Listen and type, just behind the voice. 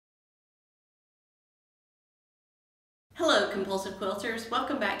Hello compulsive quilters,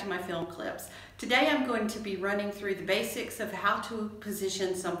 welcome back to my film clips. Today I'm going to be running through the basics of how to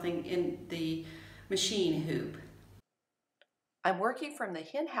position something in the machine hoop. I'm working from the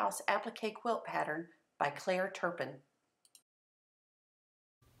Hen House Applique Quilt Pattern by Claire Turpin.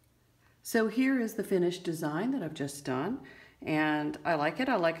 So here is the finished design that I've just done, and I like it.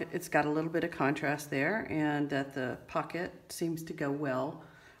 It's got a little bit of contrast there, and that the pocket seems to go well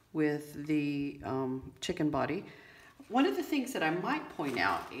with the chicken body. One of the things that I might point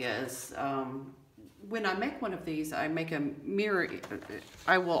out is when I make one of these, I make a mirror.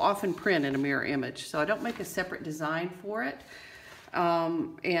 I will often print in a mirror image, so I don't make a separate design for it.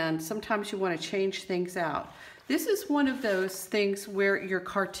 And sometimes you want to change things out. This is one of those things where your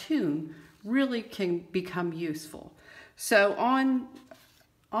cartoon really can become useful. So on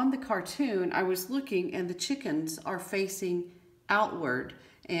the cartoon, I was looking, and the chickens are facing outward,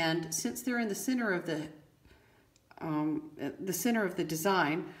 and since they're in the center of the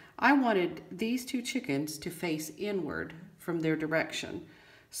design, I wanted these two chickens to face inward from their direction.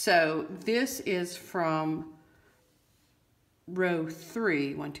 So this is from row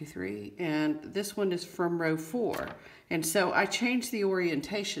 3, 1, 2, 3, and this one is from row 4. And so I changed the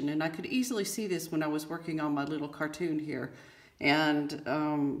orientation, and I could easily see this when I was working on my little cartoon here. And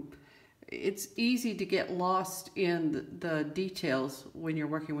it's easy to get lost in the details when you're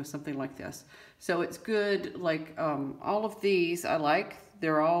working with something like this. So it's good, like all of these I like.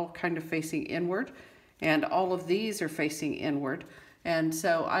 They're all kind of facing inward, and all of these are facing inward. And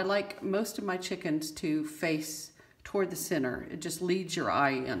so I like most of my chickens to face toward the center. It just leads your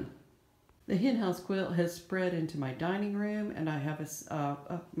eye in. The Hen House quilt has spread into my dining room, and I have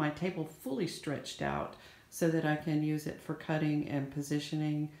my table fully stretched out so that I can use it for cutting and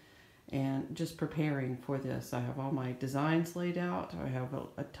positioning and just preparing for this. I have all my designs laid out. I have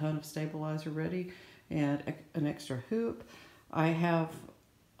a ton of stabilizer ready and an extra hoop. I have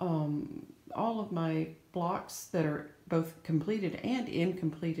all of my blocks that are both completed and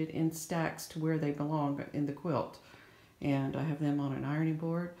incompleted in stacks to where they belong in the quilt. And I have them on an ironing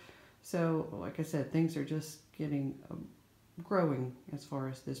board. So, like I said, things are just growing as far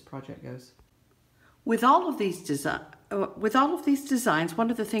as this project goes. With all of these designs,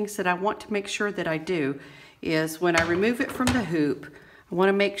 one of the things that I want to make sure that I do is when I remove it from the hoop, I want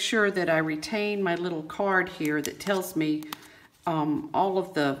to make sure that I retain my little card here that tells me all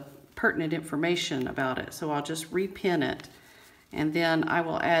of the pertinent information about it. So I'll just repin it, and then I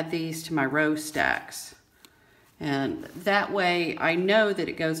will add these to my row stacks. And that way I know that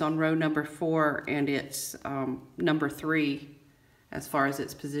it goes on row number 4 and it's number 3 as far as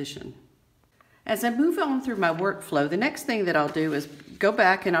its position. As I move on through my workflow, the next thing that I'll do is go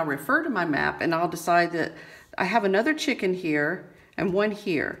back and I'll refer to my map, and I'll decide that I have another chicken here and one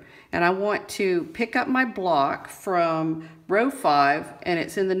here. And I want to pick up my block from row 5, and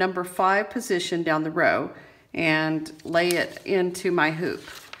it's in the number 5 position down the row, and lay it into my hoop.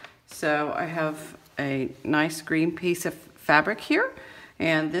 So I have a nice green piece of fabric here,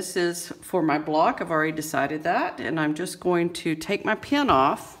 and this is for my block. I've already decided that, and I'm just going to take my pin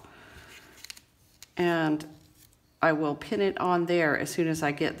off, and I will pin it on there as soon as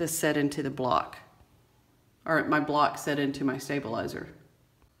I get this set into the block, or my block set into my stabilizer.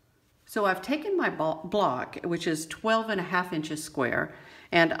 So I've taken my block, which is 12.5 inches square,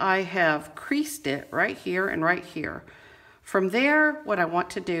 and I have creased it right here and right here. From there, what I want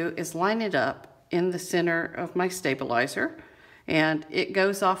to do is line it up in the center of my stabilizer, and it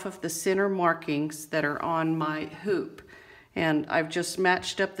goes off of the center markings that are on my hoop. And I've just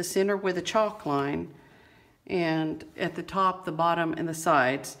matched up the center with a chalk line, and at the top, the bottom, and the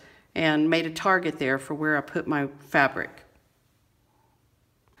sides, and made a target there for where I put my fabric.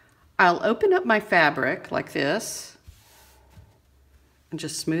 I'll open up my fabric like this and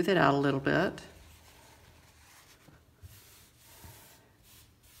just smooth it out a little bit.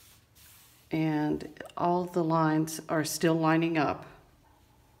 And all the lines are still lining up.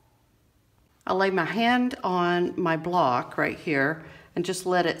 I'll lay my hand on my block right here and just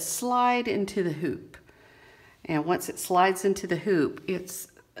let it slide into the hoop. And once it slides into the hoop, it's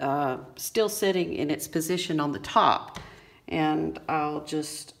still sitting in its position on the top. And I'll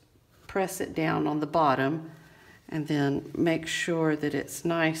just press it down on the bottom and then make sure that it's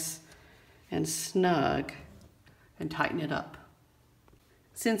nice and snug and tighten it up.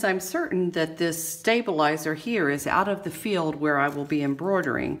 Since I'm certain that this stabilizer here is out of the field where I will be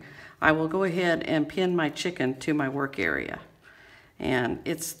embroidering, I will go ahead and pin my chicken to my work area. And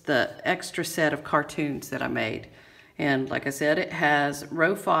it's the extra set of cartoons that I made. And like I said, it has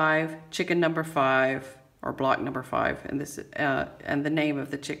row 5, chicken number 5, or block number 5, and this and the name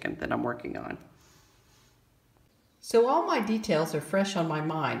of the chicken that I'm working on. So all my details are fresh on my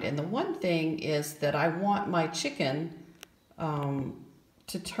mind, and the one thing is that I want my chicken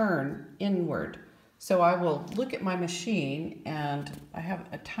to turn inward. So I will look at my machine, and I have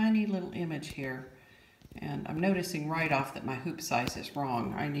a tiny little image here, and I'm noticing right off that my hoop size is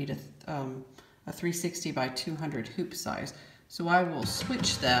wrong. I need a 360 by 200 hoop size. So I will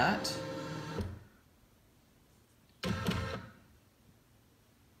switch that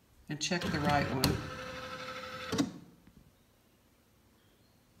and check the right one.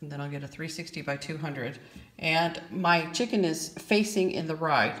 And then I'll get a 360 by 200. And my chicken is facing in the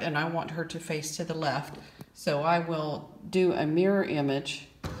right, and I want her to face to the left. So I will do a mirror image,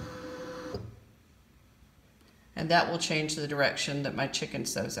 and that will change the direction that my chicken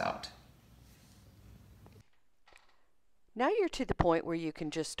sews out. Now you're to the point where you can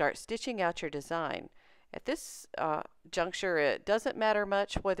just start stitching out your design. At this juncture, it doesn't matter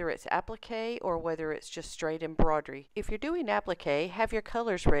much whether it's applique or whether it's just straight embroidery. If you're doing applique, have your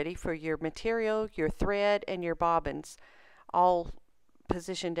colors ready for your material, your thread, and your bobbins, all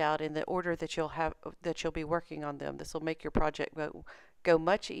positioned out in the order that you'll be working on them. This will make your project go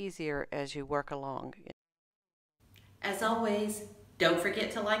much easier as you work along. As always, don't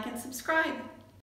forget to like and subscribe.